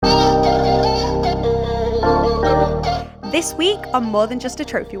This week on More Than Just a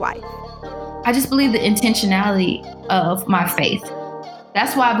Trophy Wife. I just believe the intentionality of my faith.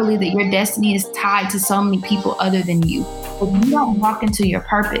 That's why I believe that your destiny is tied to so many people other than you. If you don't walk into your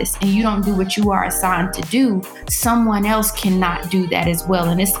purpose and you don't do what you are assigned to do, someone else cannot do that as well.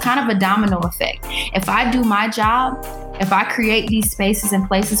 And it's kind of a domino effect. If I do my job, if I create these spaces and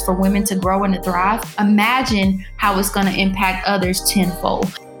places for women to grow and to thrive, imagine how it's going to impact others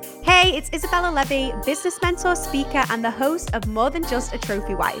tenfold. Hey, it's Isabella Levy, business mentor, speaker, and the host of More Than Just a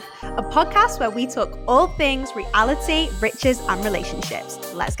Trophy Wife, a podcast where we talk all things reality, riches, and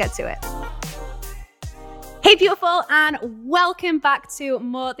relationships. Let's get to it. Hey, beautiful, and welcome back to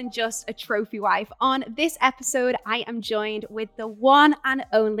More Than Just a Trophy Wife. On this episode, I am joined with the one and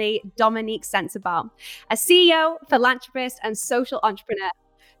only Dominique Sensabaugh, a CEO, philanthropist, and social entrepreneur.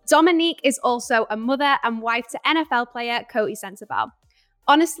 Dominique is also a mother and wife to NFL player Cody Sensabaugh.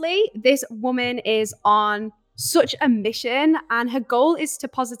 Honestly, this woman is on such a mission, and her goal is to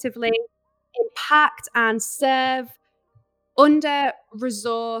positively impact and serve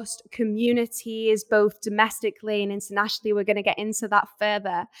under-resourced communities, both domestically and internationally. We're going to get into that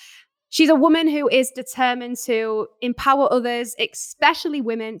further. She's a woman who is determined to empower others, especially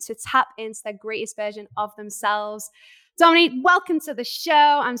women, to tap into their greatest version of themselves. Dominique, welcome to the show.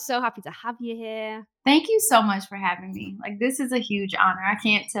 I'm so happy to have you here. Thank you so much for having me. This is a huge honor. I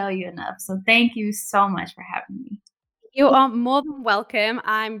can't tell you enough. So thank you so much for having me. You are more than welcome.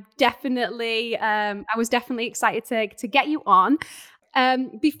 I was definitely excited to get you on.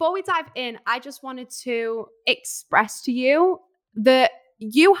 Before we dive in, I just wanted to express to you that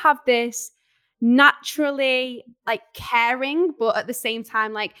you have this naturally caring, but at the same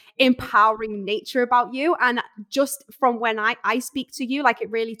time, empowering nature about you. And just from when I speak to you, it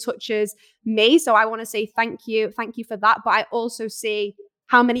really touches me. So I want to say thank you for that. But I also see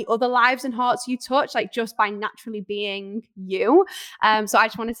how many other lives and hearts you touch, just by naturally being you. So I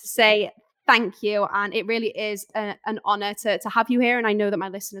just wanted to say thank you. And it really is an honor to have you here. And I know that my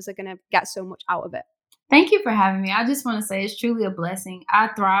listeners are going to get so much out of it. Thank you for having me. I just want to say it's truly a blessing. I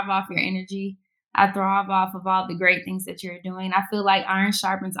thrive off your energy. I thrive off of all the great things that you're doing. I feel like iron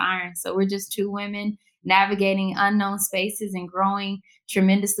sharpens iron. So we're just two women navigating unknown spaces and growing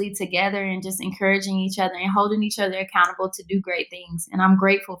tremendously together and just encouraging each other and holding each other accountable to do great things. And I'm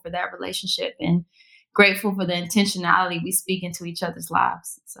grateful for that relationship and grateful for the intentionality we speak into each other's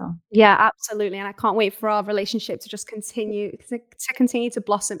lives. So yeah, absolutely. And I can't wait for our relationship to just continue to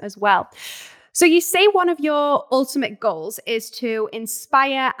blossom as well. So you say one of your ultimate goals is to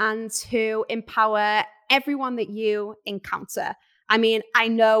inspire and to empower everyone that you encounter. I mean, I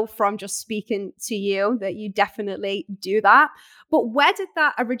know from just speaking to you that you definitely do that. But where did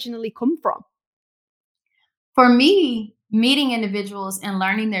that originally come from? For me, meeting individuals and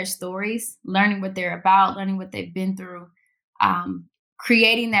learning their stories, learning what they're about, learning what they've been through,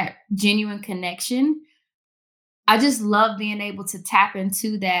 creating that genuine connection. I just love being able to tap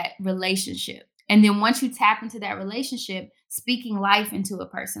into that relationship. And then once you tap into that relationship, speaking life into a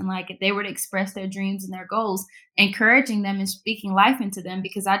person, if they were to express their dreams and their goals, encouraging them and speaking life into them,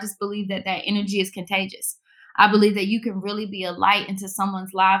 because I just believe that energy is contagious. I believe that you can really be a light into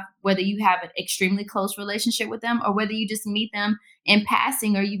someone's life, whether you have an extremely close relationship with them or whether you just meet them in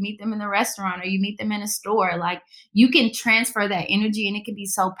passing or you meet them in the restaurant or you meet them in a store. You can transfer that energy and it can be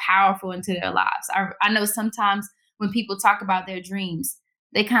so powerful into their lives. I know sometimes when people talk about their dreams,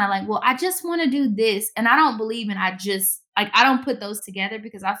 they kind of well, I just want to do this. And I don't believe in I don't put those together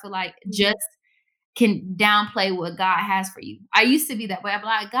because I feel like just can downplay what God has for you. I used to be that way. I'm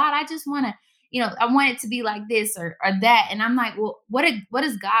like, God, I just want to, I want it to be like this or that. And I'm like, well, what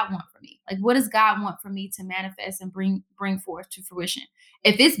does God want for me? What does God want for me to manifest and bring forth to fruition?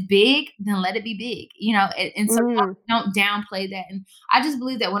 If it's big, then let it be big, and so don't downplay that. And I just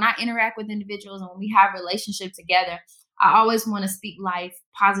believe that when I interact with individuals and when we have relationships together, I always want to speak life,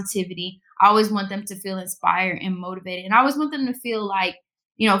 positivity. I always want them to feel inspired and motivated. And I always want them to feel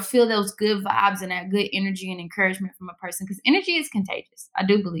feel those good vibes and that good energy and encouragement from a person, because energy is contagious. I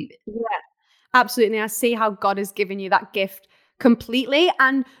do believe it. Yeah. Absolutely. I see how God has given you that gift completely,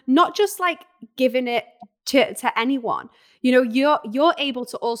 and not just giving it to anyone. You're able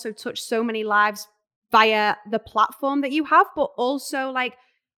to also touch so many lives via the platform that you have, but also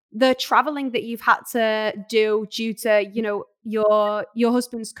the traveling that you've had to do due to, your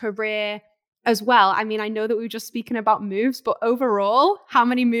husband's career as well. I mean, I know that we were just speaking about moves, but overall, how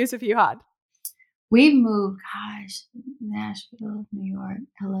many moves have you had? We've moved, Nashville, New York,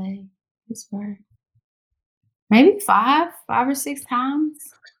 LA, Pittsburgh. Maybe five or six times.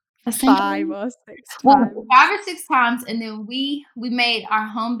 5 or 6 times. Well, 5 or 6 times, and then we made our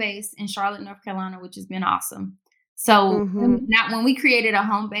home base in Charlotte, North Carolina, which has been awesome. So Mhm. when we created a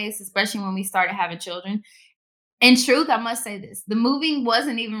home base, especially when we started having children, in truth, I must say this, the moving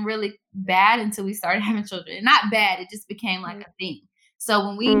wasn't even really bad until we started having children. And not bad, it just became like Mm. a thing. So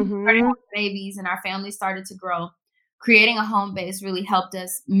when we started Mhm. having babies and our family started to grow, creating a home base really helped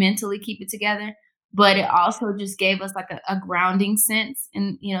us mentally keep it together. But it also just gave us like a grounding sense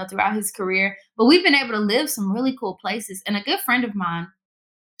and throughout his career. But we've been able to live some really cool places. And a good friend of mine,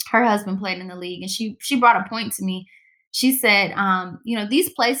 her husband played in the league, and she brought a point to me. She said, these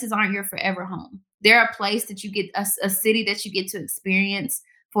places aren't your forever home. They're a place that you get a city that you get to experience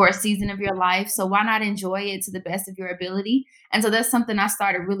for a season of your life. So why not enjoy it to the best of your ability? And so that's something I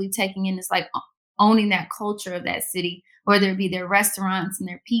started really taking in, is like owning that culture of that city, whether it be their restaurants and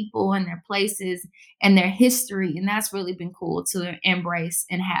their people and their places and their history. And that's really been cool to embrace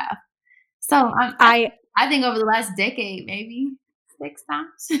and have. So I I think over the last decade, maybe 6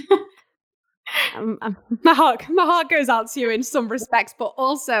 times. my heart goes out to you in some respects, but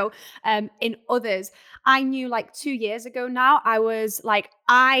also in others. I knew like 2 years ago now, I was like,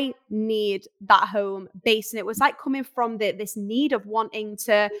 I need that home base, and it was like coming from this need of wanting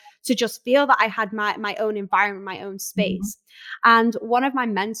to just feel that I had my own environment, my own Mhm. space. And one of my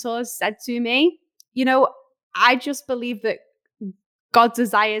mentors said to me, you know, I just believe that God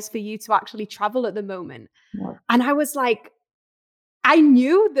desires for you to actually travel at the moment. Yep. And I was like, I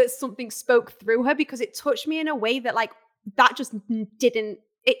knew that something spoke through her because it touched me in a way that like that just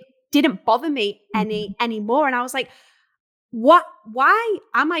it didn't bother me Mhm. anymore. And I was like, what why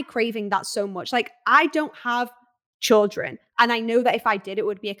am I craving that so much? Like I don't have children. And I know that if I did, it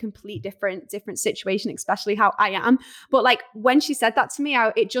would be a complete different situation, especially how I am. But like when she said that to me,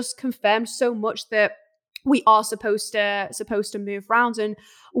 it just confirmed so much that we are supposed to move around. And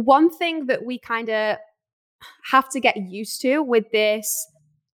one thing that we kind of have to get used to with this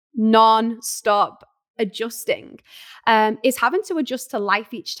non-stop adjusting is having to adjust to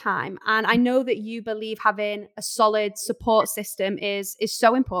life each time. And I know that you believe having a solid support system is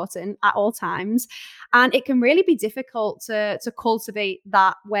so important at all times, and it can really be difficult to cultivate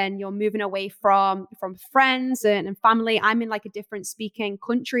that when you're moving away from friends and family. I'm in like a different speaking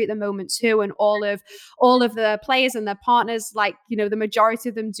country at the moment too, and all of the players and their partners, like the majority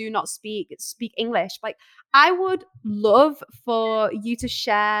of them do not speak English. Like I would love for you to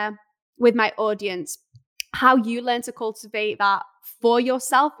share with my audience how you learn to cultivate that for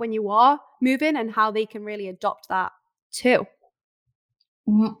yourself when you are moving, and how they can really adopt that too.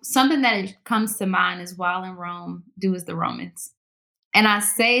 Something that comes to mind is, while in Rome, do as the Romans. And I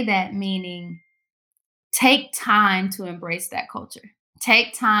say that meaning, take time to embrace that culture.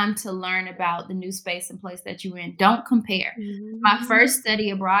 Take time to learn about the new space and place that you're in. Don't compare. My first Mhm. study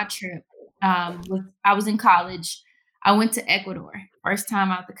abroad trip was, I was in college. I went to Ecuador. First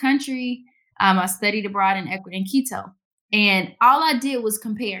time out the country. I studied abroad in Ecuador, in Quito, and all I did was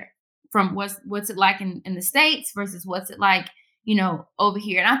compare from what's it like in the States versus what's it like over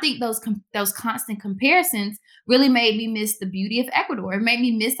here. And I think those constant comparisons really made me miss the beauty of Ecuador. It made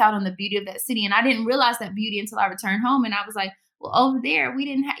me miss out on the beauty of that city. And I didn't realize that beauty until I returned home. And I was like, well, over there, we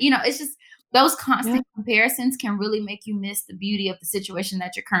didn't have, it's just those Yeah. constant comparisons can really make you miss the beauty of the situation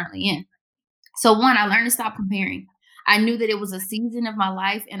that you're currently in. So, one, I learned to stop comparing. I knew that it was a season of my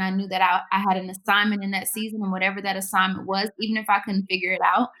life, and I knew that I had an assignment in that season. And whatever that assignment was, even if I couldn't figure it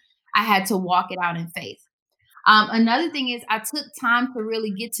out, I had to walk it out in faith. Another thing is, I took time to really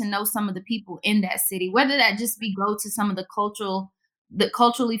get to know some of the people in that city, whether that just be go to some of the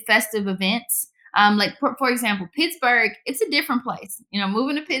culturally festive events. Like for example, Pittsburgh, it's a different place.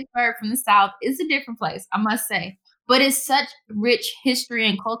 Moving to Pittsburgh from the South, it's a different place, I must say. But it's such rich history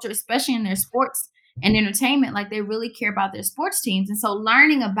and culture, especially in their sports and entertainment. Like they really care about their sports teams. And so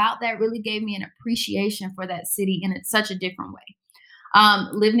learning about that really gave me an appreciation for that city in such a different way.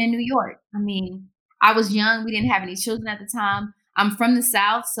 Living in New York. I mean, I was young. We didn't have any children at the time. I'm from the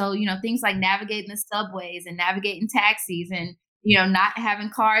South, so things like navigating the subways and navigating taxis and not having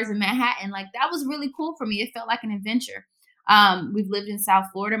cars in Manhattan, like that was really cool for me. It felt like an adventure. We've lived in South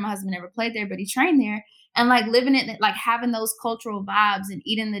Florida. My husband never played there, but he trained there. And like living it, like having those cultural vibes and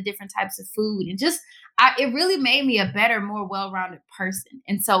eating the different types of food, and just it really made me a better, more well-rounded person.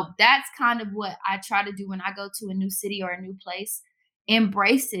 And so that's kind of what I try to do when I go to a new city or a new place.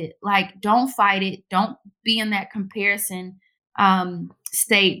 Embrace it. Like, don't fight it. Don't be in that comparison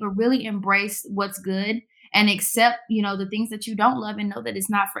state, but really embrace what's good and accept, the things that you don't love, and know that it's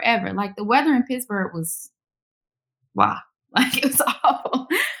not forever. Like the weather in Pittsburgh was wow. Like it was awful.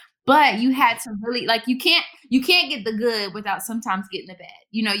 But you had to really, like, you can't get the good without sometimes getting the bad.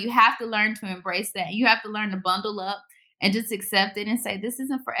 You have to learn to embrace that. You have to learn to bundle up and just accept it and say, this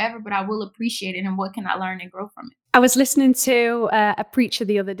isn't forever, but I will appreciate it. And what can I learn and grow from it? I was listening to a preacher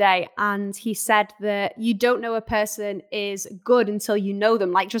the other day, and he said that you don't know a person is good until you know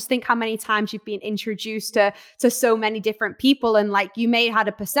them. Like, just think how many times you've been introduced to so many different people, and like you may have had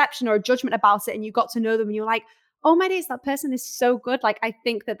a perception or a judgment about it, and you got to know them, and you're like, oh my days, that person is so good. Like, I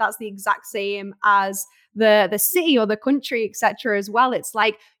think that that's the exact same as the city or the country, etc. as well. It's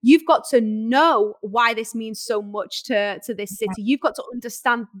like you've got to know why this means so much to this city. You've got to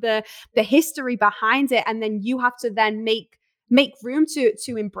understand the history behind it, and then you have to then make room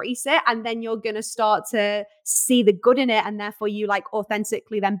to embrace it, and then you're going to start to see the good in it, and therefore you like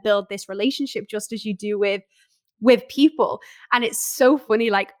authentically then build this relationship just as you do with people. And it's so funny,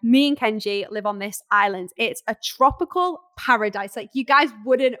 like me and Kenji live on this island. It's a tropical paradise, like you guys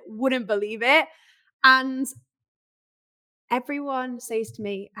wouldn't believe it. And everyone says to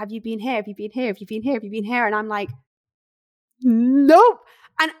me, have you been here, have you been here, have you been here, have you been here? And I'm like, nope.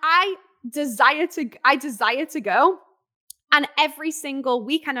 And I desire to go. And every single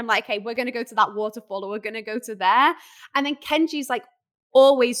weekend, I'm like, hey, we're going to go to that waterfall, or we're going to go to there. And then Kenji's like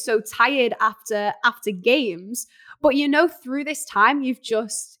always so tired after games. But through this time, you've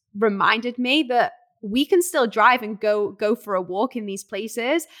just reminded me that we can still drive and go for a walk in these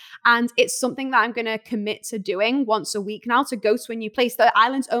places. And it's something that I'm going to commit to doing once a week now, to go to a new place. The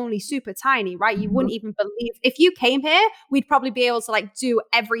island's only super tiny, right? You Mhm. wouldn't even believe, if you came here, we'd probably be able to like do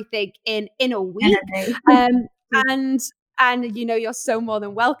everything in a In week. a day. Um, and you're so more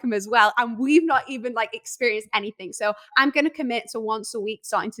than welcome as well. And we've not even like experienced anything. So I'm going to commit to once a week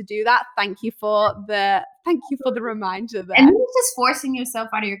starting to do that. Thank you for the reminder And there. then it's just forcing yourself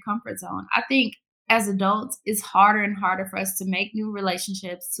out of your comfort zone. I think as adults, it's harder and harder for us to make new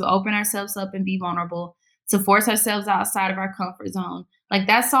relationships, to open ourselves up and be vulnerable, to force ourselves outside of our comfort zone. Like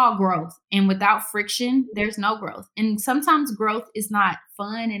that's all growth. And without friction, there's no growth. And sometimes growth is not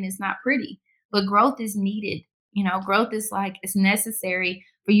fun and it's not pretty, but growth is needed. Growth is like it's necessary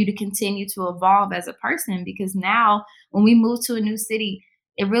for you to continue to evolve as a person because now when we move to a new city,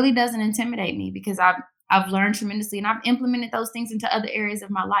 it really doesn't intimidate me because I've learned tremendously and I've implemented those things into other areas of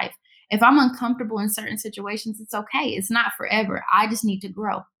my life. If I'm uncomfortable in certain situations, it's okay. It's not forever. I just need to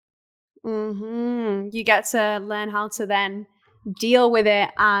grow. You get to learn how to then deal with it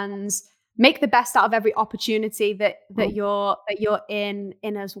and make the best out of every opportunity that you're in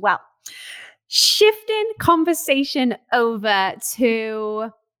as well. Shifting conversation over to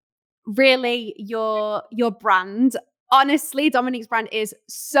really your brand. Honestly, Dominique's brand is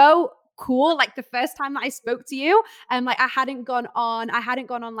so cool. Like the first time that I spoke to you, like I hadn't gone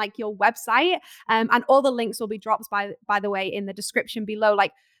on like your website, and all the links will be dropped by the way in the description below.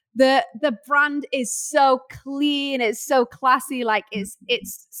 Like the brand is so clean, it's so classy, like it's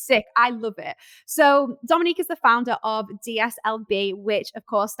sick. I love it. So Dominique is the founder of DSLB, which of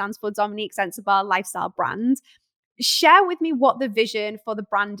course stands for Dominique Sensabaugh Lifestyle Brand. Share with me what the vision for the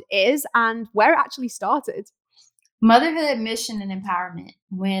brand is and where it actually started. Motherhood, mission, and empowerment.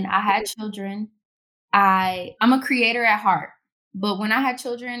 When I had children, I'm a creator at heart. But when I had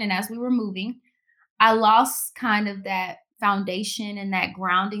children and as we were moving, I lost kind of that foundation and that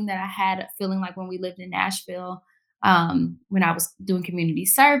grounding that I had feeling like when we lived in Nashville, when I was doing community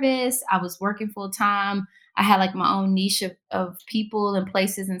service, I was working full time. I had like my own niche of people and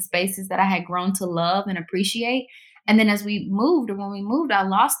places and spaces that I had grown to love and appreciate. And then as we moved, or when we moved, I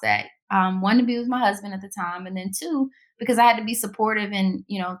lost that. One, to be with my husband at the time, and then two, because I had to be supportive and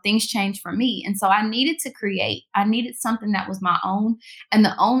things changed for me. And so I needed to create. I needed something that was my own, and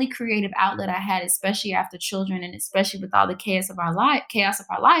the only creative outlet I had, especially after children and especially with all the chaos of our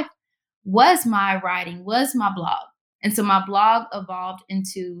life, was my writing, was my blog. And so my blog evolved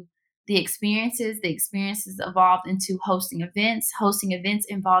into the experiences evolved into hosting events. Hosting events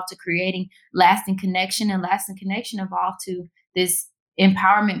evolved to creating lasting connection, and lasting connection evolved to this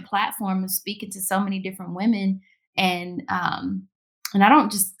empowerment platform of speaking to so many different women. And I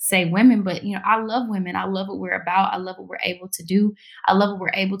don't just say women, but I love women. I love what we're about. I love what we're able to do. I love what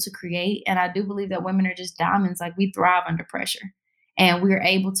we're able to create. And I do believe that women are just diamonds. Like we thrive under pressure. And we're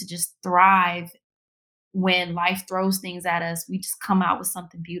able to just thrive when life throws things at us. We just come out with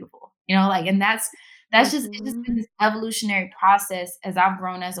something beautiful. And that's just it's just been Mhm. this evolutionary process as I've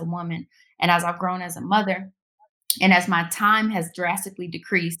grown as a woman and as I've grown as a mother. And as my time has drastically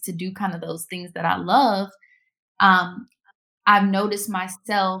decreased to do kind of those things that I love, um, I've noticed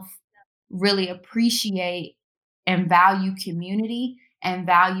myself really appreciate and value community and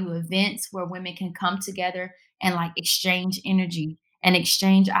value events where women can come together and like exchange energy and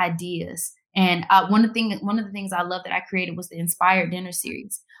exchange ideas. And one of the things I love that I created was the Inspired Dinner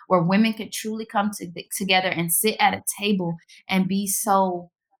series, where women could truly come together and sit at a table and be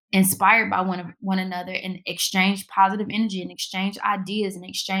so inspired by one another and exchange positive energy and exchange ideas and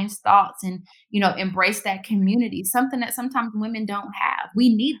exchange thoughts and, embrace that community, something that sometimes women don't have.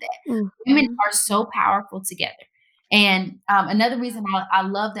 We need that. Women Mhm. are so powerful together. And another reason I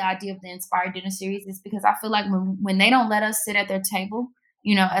love the idea of the Inspired Dinner series is because I feel like when they don't let us sit at their table,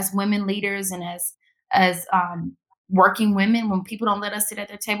 as women leaders and as working women, when people don't let us sit at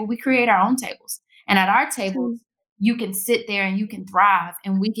their table, we create our own tables. And at our tables, you can sit there and you can thrive,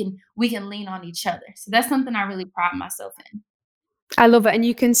 and we can lean on each other. So that's something I really pride myself in. I love it. And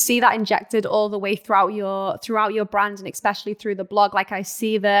you can see that injected all the way throughout your brand, and especially through the blog. Like, I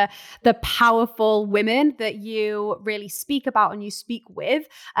see the powerful women that you really speak about and you speak with.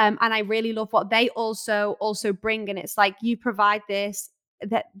 And I really love what they also bring. And it's like you provide this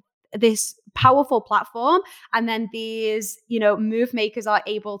powerful platform, and then these move makers are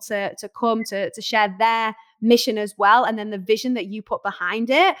able to come to share their mission as well, and then the vision that you put behind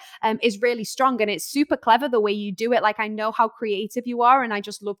it is really strong, and it's super clever the way you do it. Like, I know how creative you are, and I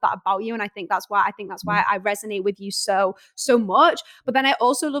just love that about you, and I think that's why I resonate with you so much. But then I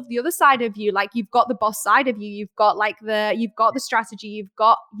also love the other side of you. Like, you've got the boss side of you, you've got the strategy, you've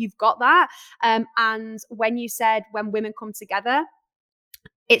got that. And when you said when women come together,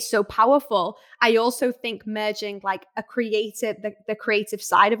 it's so powerful. I also think merging like the creative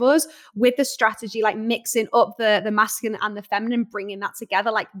side of us with the strategy, like mixing up the masculine and the feminine, bringing that together,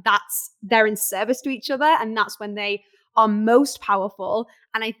 like they're in service to each other, and that's when they are most powerful.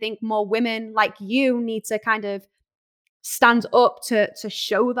 And I think more women like you need to kind of stand up to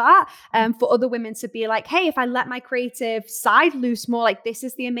show that, for other women to be like, hey, if I let my creative side loose more, like, this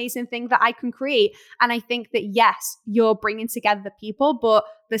is the amazing thing that I can create. And I think that, yes, you're bringing together the people, but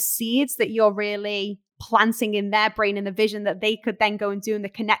the seeds that you're really planting in their brain and the vision that they could then go and do and the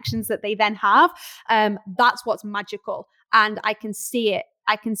connections that they then have, that's what's magical. And I can see it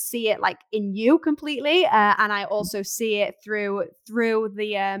like in you completely, and I also see it through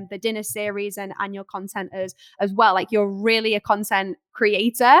the dinner series and your content as well. Like, you're really a content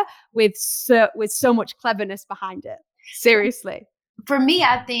creator with so much cleverness behind it. Seriously. For me,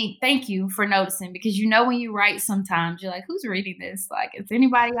 I think, thank you for noticing, because when you write, sometimes you're like, who's reading this? Like, is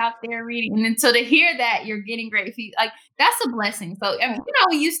anybody out there reading? And then so to hear that you're getting great feedback, like, that's a blessing. So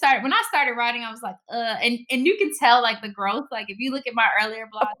when I started writing, I was like, and you can tell like the growth. Like, if you look at my earlier Of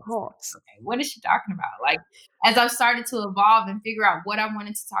blogs, course. okay, what is she talking about? Like, as I've started to evolve and figure out what I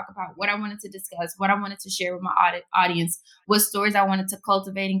wanted to talk about, what I wanted to discuss, what I wanted to share with my audience, what stories I wanted to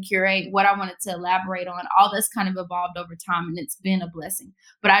cultivate and curate, what I wanted to elaborate on, all this kind of evolved over time, and it's been a blessing.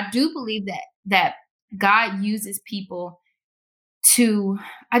 But I do believe that God uses people to,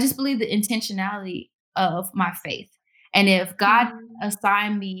 I just believe the intentionality of my faith. And if God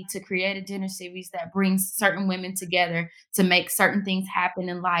assigned me to create a dinner series that brings certain women together to make certain things happen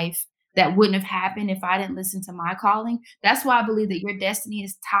in life that wouldn't have happened if I didn't listen to my calling, that's why I believe that your destiny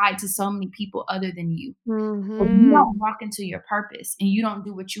is tied to so many people other than you. If you Mm-hmm. don't walk into your purpose and you don't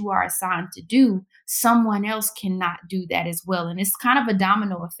do what you are assigned to do, someone else cannot do that as well. And it's kind of a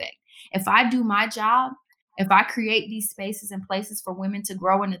domino effect. If I do my job, if I create these spaces and places for women to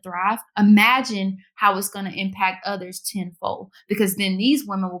grow and to thrive, imagine how it's going to impact others tenfold. Because then these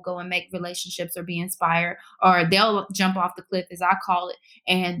women will go and make relationships or be inspired, or they'll jump off the cliff, as I call it,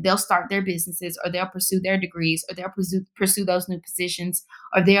 and they'll start their businesses, or they'll pursue their degrees, or they'll pursue those new positions,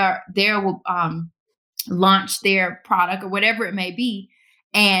 or they will launch their product or whatever it may be.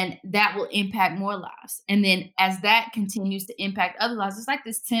 And that will impact more lives. And then as that continues to impact other lives, it's like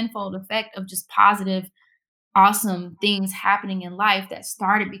this tenfold effect of just positive, awesome things happening in life that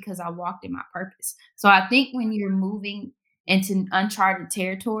started because I walked in my purpose. So I think when you're moving into uncharted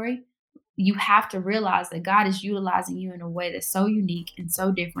territory, you have to realize that God is utilizing you in a way that's so unique and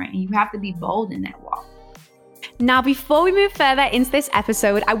so different. And you have to be bold in that walk. Now, before we move further into this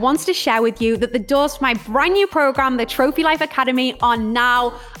episode, I wanted to share with you that the doors for my brand new program, the Trophy Life Academy, are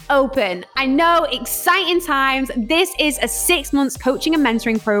now open. I know, exciting times. This is a 6 months coaching and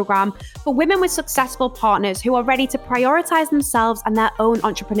mentoring program for women with successful partners who are ready to prioritize themselves and their own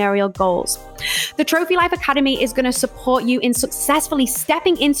entrepreneurial goals. The Trophy Life Academy is going to support you in successfully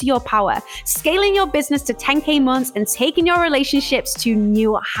stepping into your power, scaling your business to 10K months, and taking your relationships to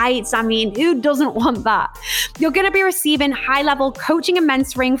new heights. I mean, who doesn't want that? You're going to be receiving high-level coaching and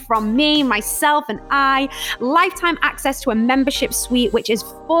mentoring from me, myself, and I, lifetime access to a membership suite, which is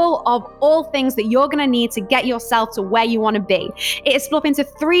for full of all things that you're going to need to get yourself to where you want to be. It is split up into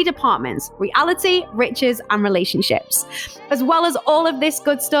 3 departments: reality, riches, and relationships. As well as all of this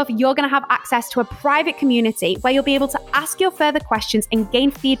good stuff, you're going to have access to a private community where you'll be able to ask your further questions and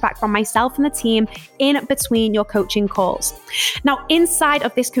gain feedback from myself and the team in between your coaching calls. Now, inside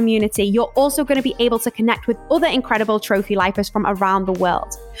of this community, you're also going to be able to connect with other incredible trophy lifers from around the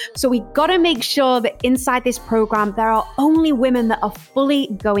world. So we got to make sure that inside this program, there are only women that are fully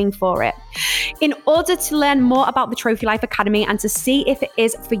going for it. In order to learn more about the Trophy Life Academy and to see if it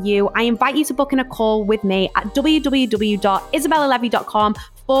is for you, I invite you to book in a call with me at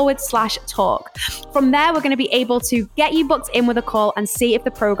www.isabellalevy.com/talk. From there, we're going to be able to get you booked in with a call and see if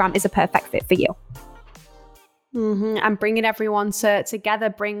the program is a perfect fit for you. And bringing everyone together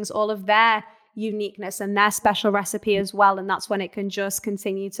brings all of their uniqueness and their special recipe as well, and that's when it can just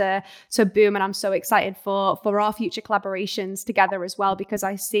continue to boom. And I'm so excited for our future collaborations together as well, because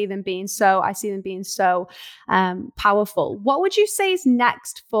I see them being so powerful. What would you say is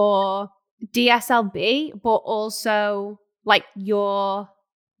next for DSLB, but also like your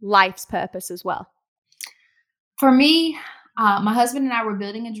life's purpose as well? For me, my husband and I were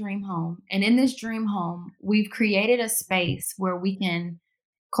building a dream home, and in this dream home, we've created a space where we can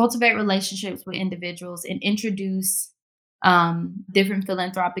cultivate relationships with individuals and introduce different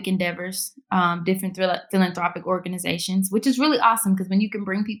philanthropic endeavors, different philanthropic organizations, which is really awesome, because when you can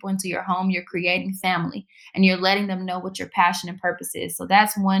bring people into your home, you're creating family and you're letting them know what your passion and purpose is. So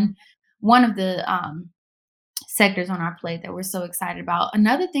that's one of the sectors on our plate that we're so excited about.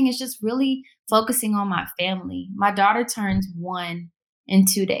 Another thing is just really focusing on my family. My daughter turns 1 in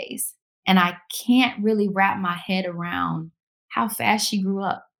 2 days, and I can't really wrap my head around how fast she grew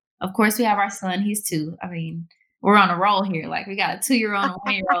up. Of course, we have our son, he's 2. I mean, we're on a roll here. Like, we got a 2-year-old and a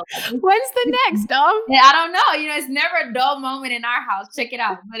 1-year-old. When's the next, Dom? Yeah, I don't know. It's never a dull moment in our house. Check it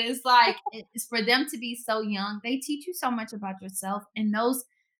out. But it's like, it's for them to be so young. They teach you so much about yourself. And those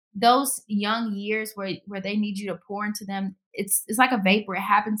young years where they need you to pour into them, it's like a vapor. It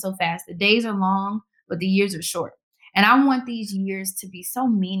happens so fast. The days are long, but the years are short. And I want these years to be so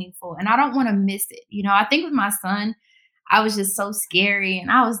meaningful, and I don't want to miss it. I think with my son, I was just so scary, and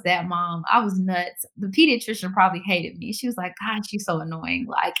I was that mom. I was nuts. The pediatrician probably hated me. She was like, "God, she's so annoying."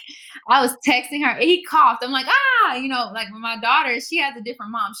 Like, I was texting her, he coughed. I'm like, like with my daughter, she has a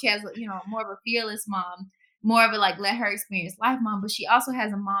different mom. She has, more of a fearless mom, more of a like let her experience life mom. But she also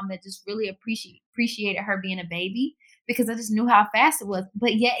has a mom that just really appreciated her being a baby, because I just knew how fast it was.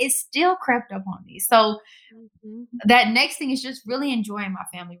 But yet it still crept up on me. So that next thing is just really enjoying my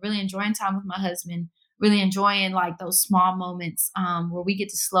family, really enjoying time with my husband, really enjoying like those small moments where we get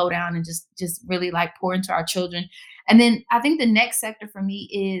to slow down and just really like pour into our children. And then I think the next sector for me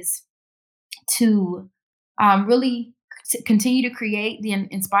is to really continue to create the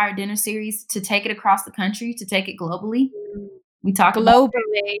Inspired Dinner series, to take it across the country, to take it globally. We talk about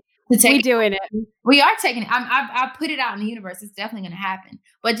Globally, we're doing it. We are taking it. I put it out in the universe. It's definitely going to happen.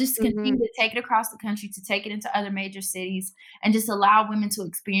 But just to continue to take it across the country, to take it into other major cities, and just allow women to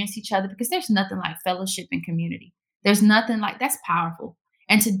experience each other, because there's nothing like fellowship and community. There's nothing like that's powerful.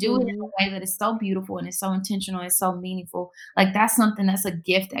 And to do it in a way that is so beautiful and it's so intentional and so meaningful, like that's something that's a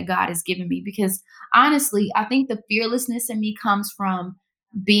gift that God has given me. Because honestly, I think the fearlessness in me comes from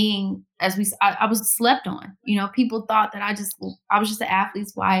being, I was slept on. People thought that I was just an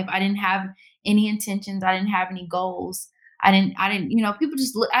athlete's wife. I didn't have any intentions. I didn't have any goals. I didn't, people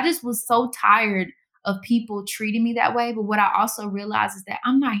I just was so tired of people treating me that way. But what I also realized is that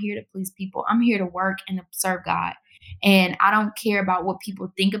I'm not here to please people. I'm here to work and to serve God. And I don't care about what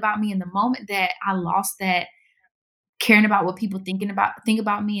people think about me. In the moment that I lost that caring about what people think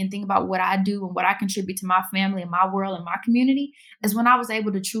about me and think about what I do and what I contribute to my family and my world and my community, is when I was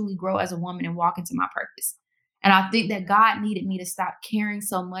able to truly grow as a woman and walk into my purpose. And I think that God needed me to stop caring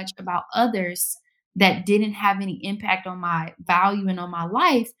so much about others that didn't have any impact on my value and on my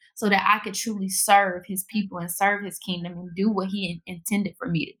life, so that I could truly serve his people and serve his kingdom and do what he intended for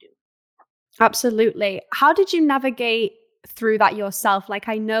me to do. Absolutely. How did you navigate through that yourself? Like,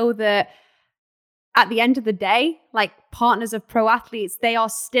 I know that at the end of the day, like partners of pro athletes, they are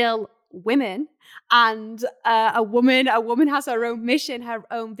still women, and a woman has her own mission, her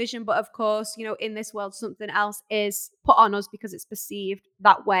own vision. But of course, in this world, something else is put on us because it's perceived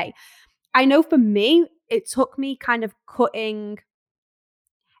that way. I know for me, it took me kind of cutting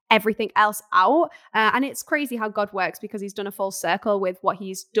everything else out. And it's crazy how God works, because he's done a full circle with what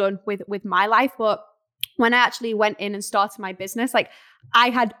he's done with my life. But when I actually went in and started my business, like I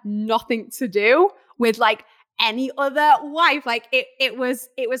had nothing to do with like any other wife. Like it was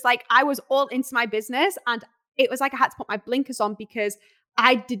like I was all into my business, and it was like I had to put my blinkers on, because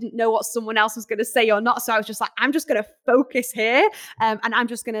I didn't know what someone else was going to say or not. So I was just like, I'm just going to focus here, and I'm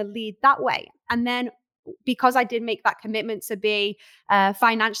just going to lead that way. And then because I did make that commitment to be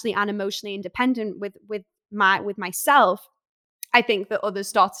financially and emotionally independent with myself, I think that others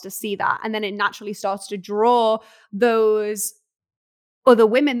started to see that. And then it naturally starts to draw those other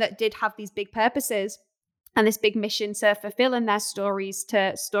women that did have these big purposes and this big mission to fulfill in their stories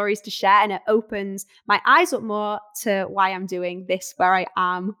to share. And it opens my eyes up more to why I'm doing this, where I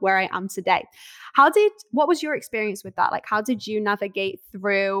am today. What was your experience with that? Like, how did you navigate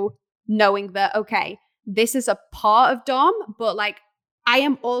through knowing that, okay, this is a part of Dom, but like, I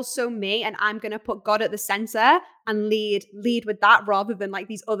am also me, and I'm going to put God at the center and lead with that, rather than like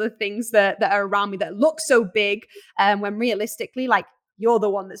these other things that are around me that look so big, when realistically, like, you're the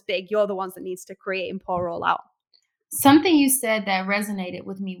one that's big. You're the ones that needs to create and pour all out. Something you said that resonated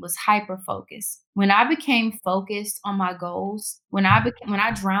with me was hyper focus. When I became focused on my goals, when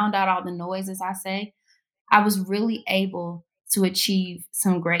I drowned out all the noise, as I say, I was really able to achieve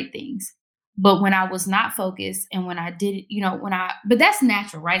some great things. But when I was not focused and when I did, but that's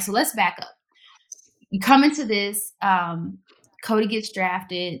natural, right? So let's back up. You come into this, Cody gets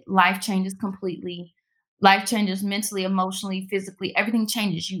drafted, life changes completely. Life changes mentally, emotionally, physically, everything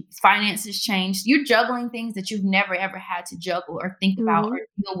changes. Finances change. You're juggling things that you've never ever had to juggle or think about Mm-hmm. or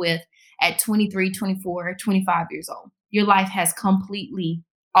deal with at 23, 24, 25 years old. Your life has completely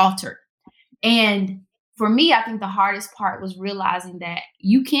altered. And for me, I think the hardest part was realizing that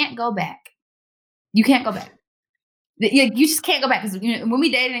you can't go back. You can't go back. You just can't go back, because when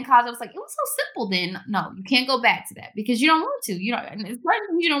we dated in college, I was like, it was so simple then. No, you can't go back to that because you don't want to. And it's certain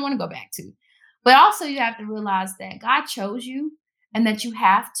things you don't want to go back to. But also, you have to realize that God chose you and that you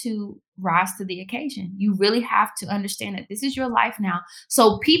have to rise to the occasion. You really have to understand that this is your life now.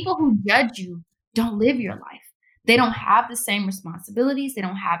 So people who judge you don't live your life. They don't have the same responsibilities. They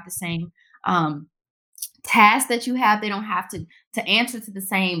don't have the same um, tasks that you have. They don't have to answer to the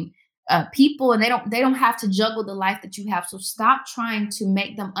same people, and they don't have to juggle the life that you have. So stop trying to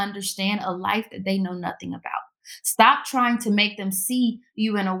make them understand a life that they know nothing about. Stop trying to make them see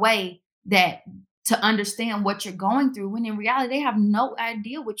you in a way that to understand what you're going through, when in reality they have no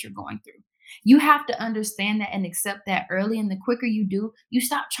idea what you're going through. You have to understand that and accept that early, and the quicker you do, you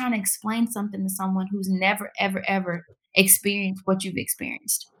stop trying to explain something to someone who's never ever ever experienced what you've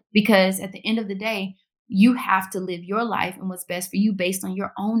experienced, because at the end of the day, you have to live your life and what's best for you based on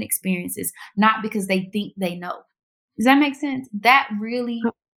your own experiences, not because they think they know. Does that make sense? That really,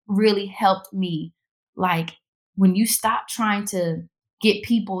 really helped me. Like, when you stop trying to get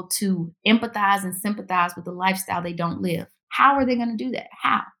people to empathize and sympathize with the lifestyle they don't live, how are they going to do that?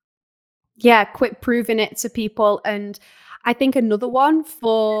 How? Yeah, quit proving it to people. And I think another one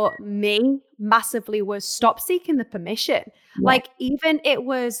for me massively was stop seeking the permission. Yeah. Like, even it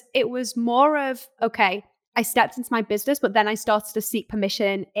was more of, okay, I stepped into my business, but then I started to seek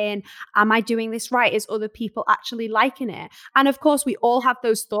permission in, am I doing this right? Is other people actually liking it? And of course, we all have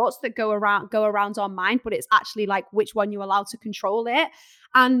those thoughts that go around our mind, but it's actually like which one you allow to control it.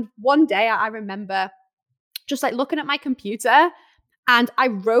 And one day I remember just like looking at my computer, and I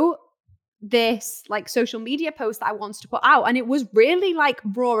wrote this like social media post that I wanted to put out. And it was really like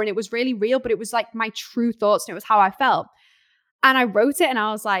raw and it was really real, but it was like my true thoughts and it was how I felt. And I wrote it and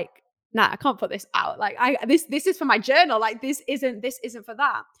I was like, nah, I can't put this out. Like, this is for my journal. Like, this isn't for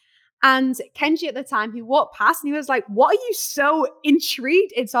that. And Kenji at the time, he walked past and he was like, what are you so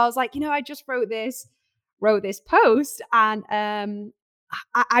intrigued in? So I was like, I just wrote this post, and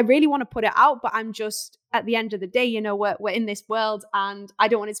I really want to put it out, but I'm just, at the end of the day, we're in this world, and I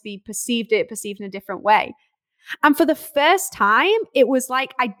don't want it to be perceived in a different way. And for the first time, it was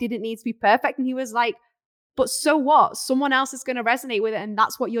like I didn't need to be perfect. And he was like, but so what? Someone else is going to resonate with it, and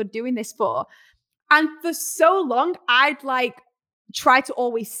that's what you're doing this for. And for so long, I'd like try to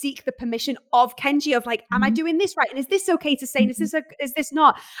always seek the permission of Kenji of like, am I Mhm, doing this right? And is this okay to say? And mhm, is this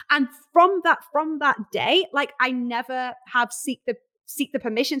not? And from that day, like, I never have seek the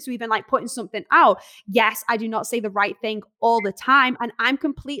permission to even like putting something out. Yes, I do not say the right thing all the time, and I'm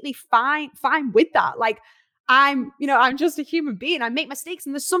completely fine with that. Like, I'm just a human being. I make mistakes.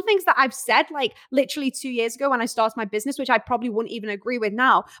 And there's some things that I've said like literally 2 years ago when I started my business, which I probably wouldn't even agree with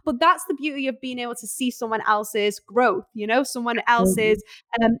now. But that's the beauty of being able to see someone else's growth, someone absolutely. else's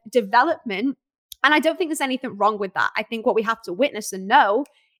development. And I don't think there's anything wrong with that. I think what we have to witness and know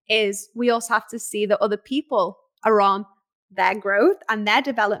is we also have to see that other people are on their growth and their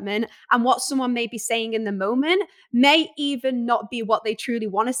development, and what someone may be saying in the moment may even not be what they truly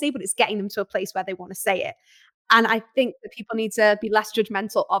want to say, but it's getting them to a place where they want to say it. And I think that people need to be less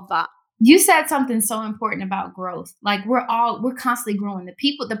judgmental of that. You said something so important about growth. Like we're constantly growing.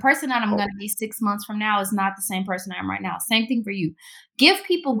 The person that I'm Oh. gonna be 6 months from now is not the same person I am right now. Same thing for you. Give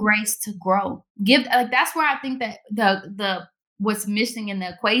people Mhm. grace to grow. Give like that's where I think that the what's missing in the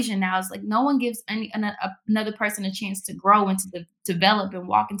equation now is like no one gives another person a chance to grow and to develop and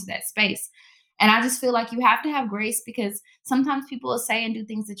walk into that space. And I just feel like you have to have grace because sometimes people will say and do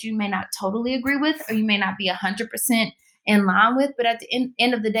things that you may not totally agree with, or you may not be 100% in line with, but at the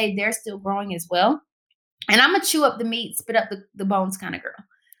end of the day, they're still growing as well. And I'm a chew up the meat, spit up the bones kind of girl.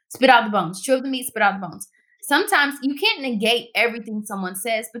 Spit out the bones, chew up the meat, spit out the bones. Sometimes you can't negate everything someone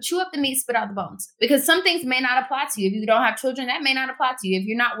says, but chew up the meat, spit out the bones. Because some things may not apply to you. If you don't have children, that may not apply to you. If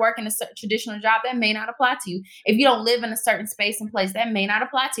you're not working a traditional job, that may not apply to you. If you don't live in a certain space and place, that may not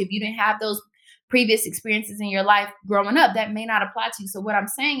apply to you. If you didn't have those previous experiences in your life growing up, that may not apply to you. So what I'm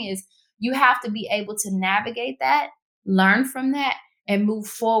saying is you have to be able to navigate that, learn from that, and move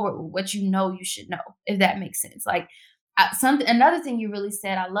forward with what you know you should know, if that makes sense. Like something, another thing you really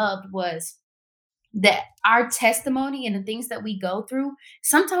said I loved was that our testimony and the things that we go through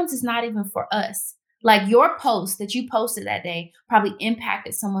sometimes it's not even for us. Like your post that you posted that day probably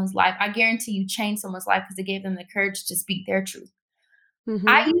impacted someone's life. I guarantee you changed someone's life because it gave them the courage to speak their truth.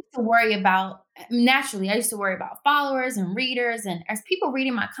 I Mhm. used to worry about naturally, I used to worry about followers and readers and as people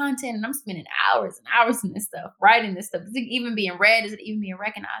reading my content, and I'm spending hours and hours in this stuff, writing this stuff. Is it even being read? Is it even being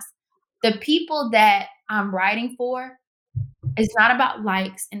recognized? The people that I'm writing for, it's not about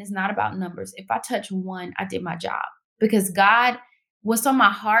likes and it's not about numbers. If I touch one, I did my job because God, what's on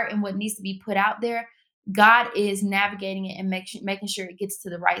my heart and what needs to be put out there, God is navigating it and making sure it gets to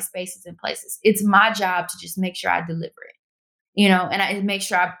the right spaces and places. It's my job to just make sure I deliver it, and I make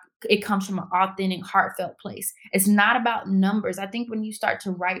sure it comes from an authentic, heartfelt place. It's not about numbers. I think when you start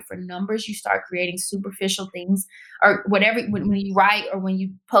to write for numbers, you start creating superficial things or whatever. When you write or when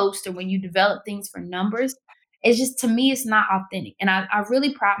you post or when you develop things for numbers, it's just to me, it's not authentic. And I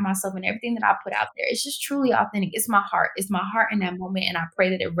really pride myself in everything that I put out there. It's just truly authentic. It's my heart. It's my heart in that moment. And I pray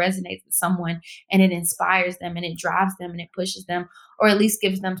that it resonates with someone and it inspires them and it drives them and it pushes them, or at least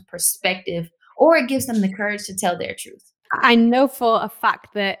gives them perspective, or it gives them the courage to tell their truth. I know for a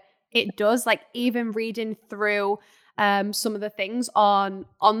fact that it does, like even reading through some of the things on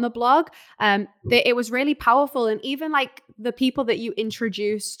the blog, that it was really powerful. And even like the people that you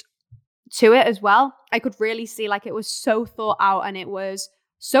introduced to it as well, I could really see like it was so thought out and it was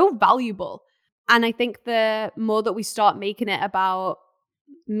so valuable. And I think the more that we start making it about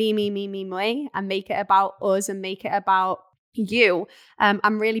me, and make it about us and make it about you,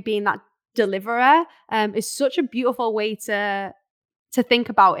 I'm really being that deliverer, is such a beautiful way to think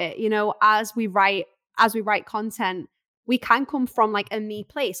about it. As we write content, we can come from like a me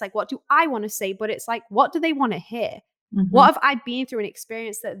place. Like, what do I want to say? But it's like, what do they want to hear? What Mhm. have I been through an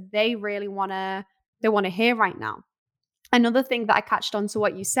experience that they really want to hear right now? Another thing that I catched on to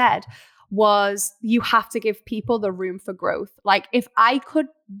what you said was you have to give people the room for growth. Like if I could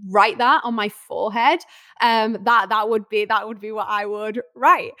write that on my forehead, that would be what I would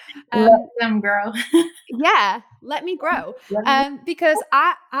write. Let Um, them grow. yeah, let me grow. Let 'em Because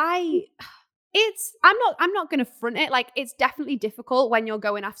I it's I'm not going to front it. Like it's definitely difficult when you're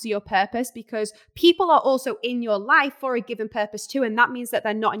going after your purpose because people are also in your life for a given purpose too, and that means that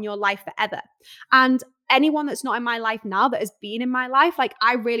they're not in your life forever. And anyone that's not in my life now that has been in my life, like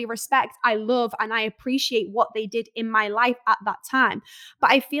I really respect, I love, and I appreciate what they did in my life at that time.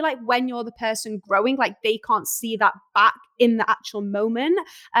 But I feel like when you're the person growing, like they can't see that back in the actual moment.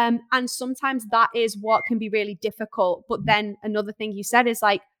 And sometimes that is what can be really difficult. But then another thing you said is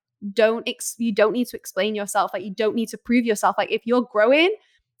like, you don't need to explain yourself. Like you don't need to prove yourself. Like if you're growing,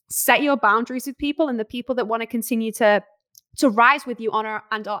 set your boundaries with people, and the people that want to continue to rise with you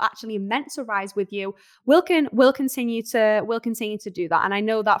and are actually meant to rise with you will continue to do that. And I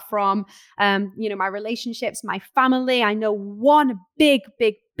know that from my relationships, my family. I know one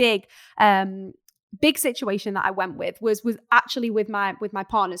um big situation that I went with was actually with my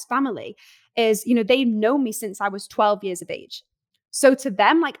partner's family. Is they've known me since I was 12 years of age. So to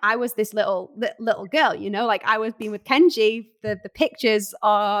them, like I was this little girl, like I was being with Kenji. The pictures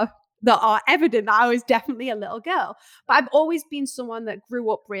are evident that I was definitely a little girl. But I've always been someone that grew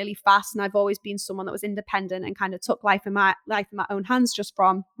up really fast, and I've always been someone that was independent and kind of took life in my own hands just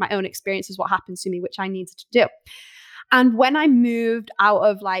from my own experiences, what happened to me, which I needed to do. And when I moved out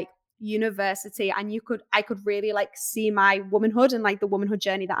of like university, and I could really like see my womanhood and like the womanhood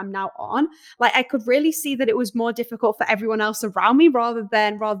journey that I'm now on, like I could really see that it was more difficult for everyone else around me rather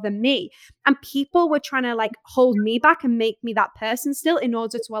than me. And people were trying to like hold me back and make me that person still in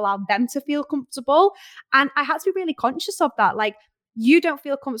order to allow them to feel comfortable. And I had to be really conscious of that. Like you don't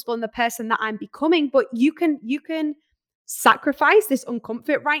feel comfortable in the person that I'm becoming, but you can sacrifice this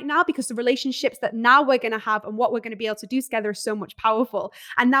uncomfort right now because the relationships that now we're going to have and what we're going to be able to do together is so much powerful.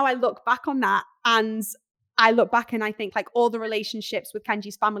 And now I look back on that, and I look back and I think like all the relationships with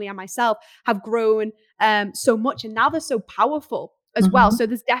Kenji's family and myself have grown so much, and now they're so powerful as well. Mhm. So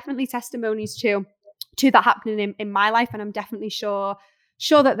there's definitely testimonies to that happening in my life, and I'm definitely sure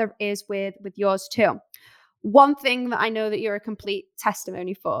that there is with yours too. One thing that I know that you're a complete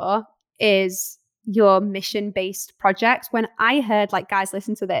testimony for is your mission-based projects. When I heard, like, guys,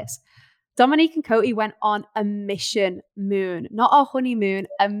 listen to this. Dominique and Cody went on a mission moon, not a honeymoon,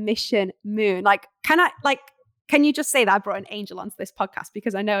 a mission moon. Like, can you just say that I brought an angel onto this podcast?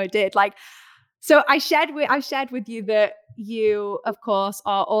 Because I know I did. Like, so I shared with you that you, of course,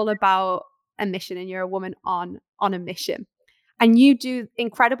 are all about a mission, and you're a woman on a mission. And you do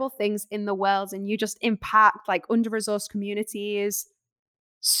incredible things in the world, and you just impact like under-resourced communities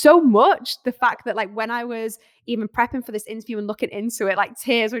so much. The fact that like when I was even prepping for this interview and looking into it, like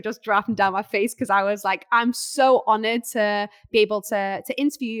tears were just dropping down my face, because I was like, I'm so honored to be able to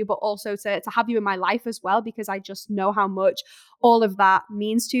interview you, but also to have you in my life as well, because I just know how much all of that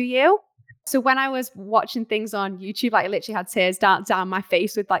means to you. So when I was watching things on YouTube, like I literally had tears down my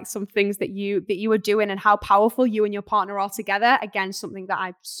face with like some things that you were doing, and how powerful you and your partner are together. Again, something that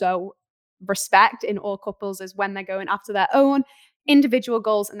I so respect in all couples is when they're going after their own individual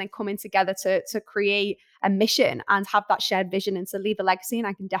goals and then coming together to create a mission and have that shared vision and to leave a legacy. And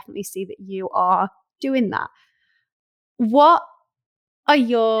I can definitely see that you are doing that. What are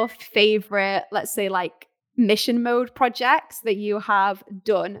your favorite, let's say, like mission mode projects that you have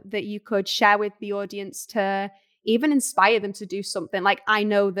done that you could share with the audience to even inspire them to do something? Like, I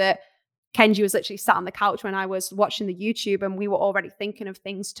know that Kenji was literally sat on the couch when I was watching the YouTube, and we were already thinking of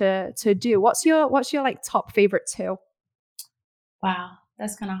things to do. What's your like top favorite two? Wow,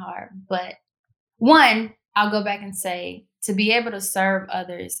 that's kind of hard. But one, I'll go back and say to be able to serve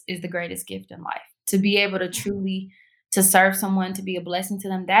others is the greatest gift in life. To be able to truly to serve someone, to be a blessing to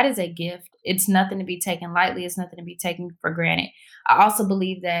them, that is a gift. It's nothing to be taken lightly. It's nothing to be taken for granted. I also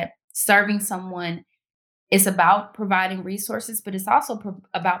believe that serving someone is about providing resources, but it's also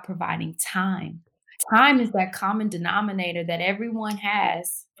about providing time. Time is that common denominator that everyone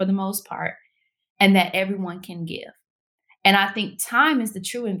has for the most part and that everyone can give. And I think time is the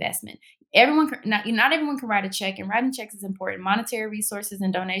true investment. Not everyone can write a check, and writing checks is important. Monetary resources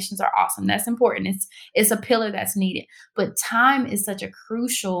and donations are awesome. That's important. It's a pillar that's needed. But time is such a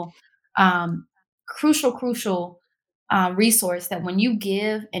um, crucial resource that when you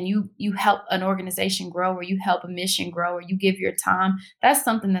give and you help an organization grow, or you help a mission grow, or you give your time, that's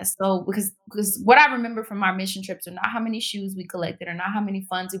something that's so because what I remember from our mission trips are not how many shoes we collected or not how many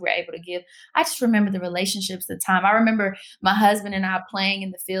funds we were able to give. I just remember the relationships, the time. I remember my husband and I playing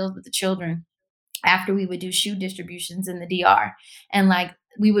in the fields with the children after we would do shoe distributions in the DR. And like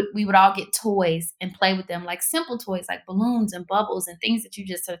we would all get toys and play with them, like simple toys like balloons and bubbles and things that you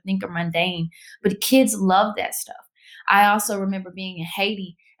just sort of think are mundane. But kids love that stuff. I also remember being in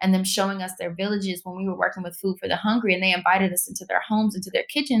Haiti and them showing us their villages when we were working with Food for the Hungry, and they invited us into their homes, into their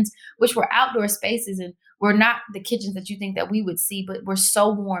kitchens, which were outdoor spaces and were not the kitchens that you think that we would see, but were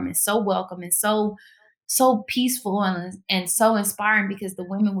so warm and so welcome and so peaceful and so inspiring, because the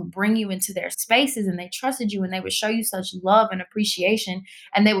women would bring you into their spaces and they trusted you and they would show you such love and appreciation,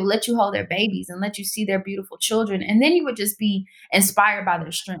 and they would let you hold their babies and let you see their beautiful children, and then you would just be inspired by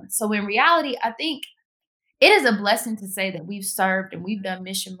their strength. So in reality, I think it is a blessing to say that we've served and we've done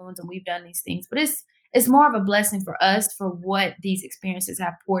mission moons and we've done these things, but it's more of a blessing for us for what these experiences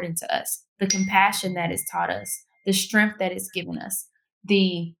have poured into us, the compassion that it's taught us, the strength that it's given us,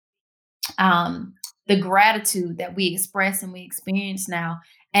 the um, the gratitude that we express and we experience now,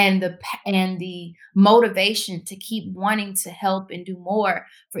 and the motivation to keep wanting to help and do more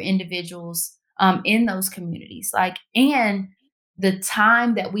for individuals in those communities. Like, and the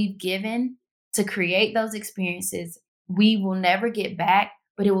time that we've given to create those experiences, we will never get back,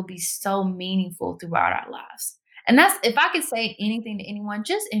 but it will be so meaningful throughout our lives. And that's, if I could say anything to anyone,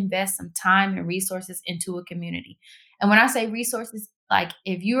 just invest some time and resources into a community. And when I say resources, like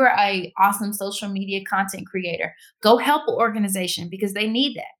if you're a awesome social media content creator, go help an organization because they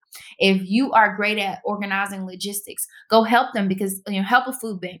need that. If you are great at organizing logistics, go help them because help a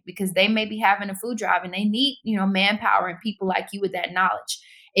food bank because they may be having a food drive and they need manpower and people like you with that knowledge.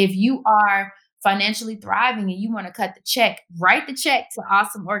 If you are financially thriving and you want to cut the check, write the check to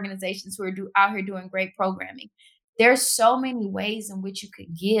awesome organizations who are out here doing great programming. There's so many ways in which you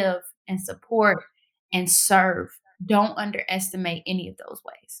could give and support and serve. Don't underestimate any of those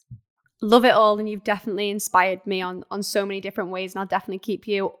ways. Love it all, and you've definitely inspired me on so many different ways, and I'll definitely keep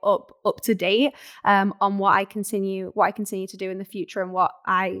you up to date on what I continue to do in the future, and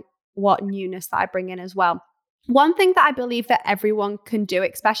what newness that I bring in as well. One thing that I believe that everyone can do,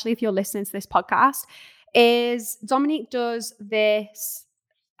 especially if you're listening to this podcast, is Dominique does this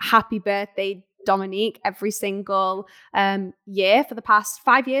happy birthday Dominique every single year for the past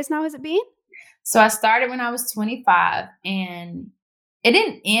 5 years now. Has it been? So I started when I was 25, and it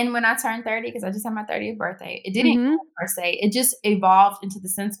didn't end when I turned 30 because I just had my 30th birthday. It didn't end Mm-hmm. per se. It just evolved into the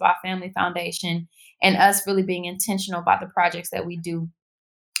Sensabaugh Family Foundation and us really being intentional about the projects that we do.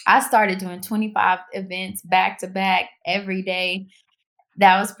 I started doing 25 events back to back every day.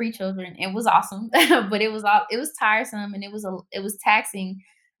 That was pre-children. It was awesome, but it was tiresome, and it was taxing.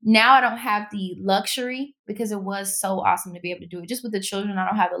 Now I don't have the luxury because it was so awesome to be able to do it. Just with the children, I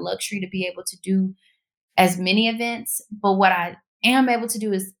don't have the luxury to be able to do as many events, but what I am able to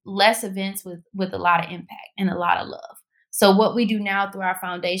do is less events with a lot of impact and a lot of love. So what we do now through our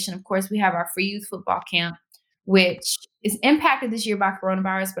foundation, of course, we have our free youth football camp, which is impacted this year by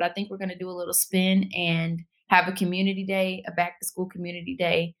coronavirus, but I think we're going to do a little spin and have a community day, a back to school community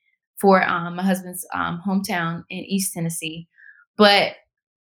day for my husband's hometown in East Tennessee. But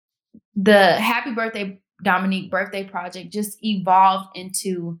the Happy Birthday Dominique birthday project just evolved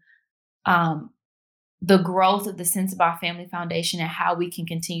into um, the growth of the Sensabaugh Family Foundation and how we can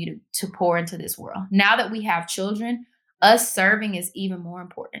continue to pour into this world. Now that we have children, us serving is even more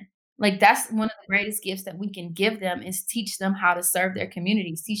important. Like that's one of the greatest gifts that we can give them is teach them how to serve their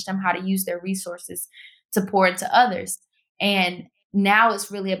communities, teach them how to use their resources to pour into others. And now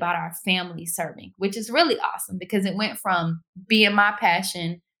it's really about our family serving, which is really awesome because it went from being my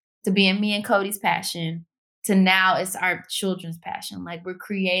passion to being me and Cody's passion to now it's our children's passion. Like we're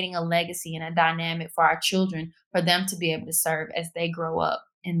creating a legacy and a dynamic for our children for them to be able to serve as they grow up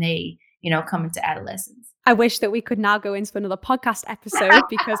and they, come into adolescence. I wish that we could now go into another podcast episode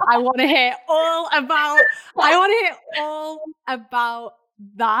because I want to hear all about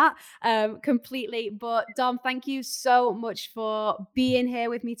that completely. But Dom, thank you so much for being here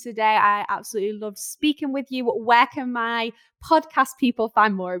with me today. I absolutely loved speaking with you. Where can my podcast people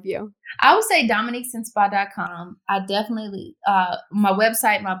find more of you? I would say DominiqueSensabaugh.com. I definitely, my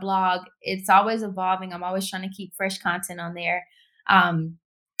website, my blog, it's always evolving. I'm always trying to keep fresh content on there.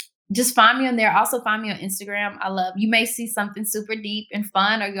 Just find me on there. Also find me on Instagram. You may see something super deep and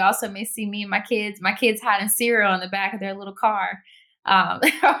fun, or you also may see me and my kids hiding cereal in the back of their little car,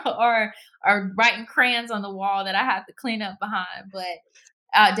 or writing crayons on the wall that I have to clean up behind.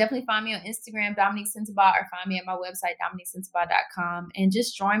 But definitely find me on Instagram, Dominique Sensabaugh, or find me at my website, DominiqueSensabaugh.com, and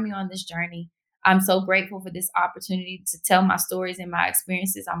just join me on this journey. I'm so grateful for this opportunity to tell my stories and my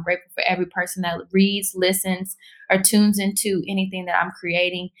experiences. I'm grateful for every person that reads, listens, or tunes into anything that I'm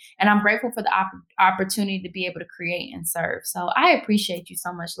creating. And I'm grateful for the opportunity to be able to create and serve. So I appreciate you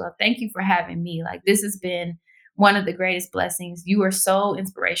so much, love. Thank you for having me. Like, this has been one of the greatest blessings. You are so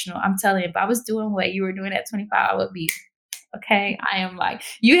inspirational. I'm telling you, if I was doing what you were doing at 25, I would be okay. I am like,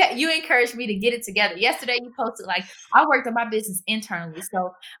 you encouraged me to get it together. Yesterday you posted like, I worked on my business internally.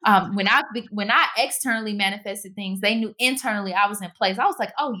 So when I externally manifested things, they knew internally I was in place. I was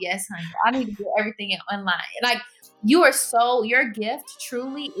like, oh yes, honey, I need to get everything online. Like your gift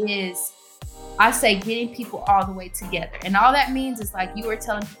truly is, I say, getting people all the way together. And all that means is like you are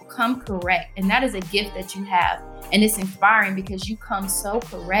telling people come correct. And that is a gift that you have. And it's inspiring because you come so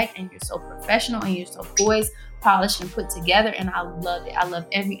correct and you're so professional and you're so poised, polished, and put together. And I love it. I love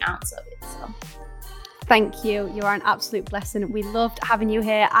every ounce of it. So thank you. You are an absolute blessing. We loved having you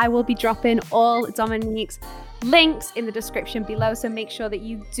here. I will be dropping all Dominique's links in the description below, so make sure that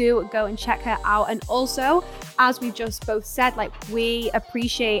you do go and check her out. And also, as we just both said, like, we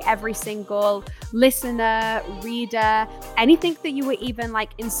appreciate every single listener, reader, anything that you were even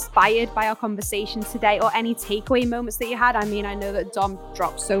like inspired by our conversation today, or any takeaway moments that you had. I mean, I know that Dom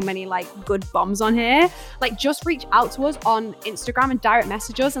dropped so many like good bombs on here. Like, just reach out to us on Instagram and direct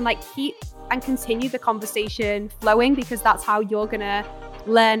message us, and like keep and continue the conversation flowing, because that's how you're gonna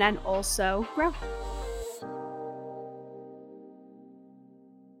learn and also grow.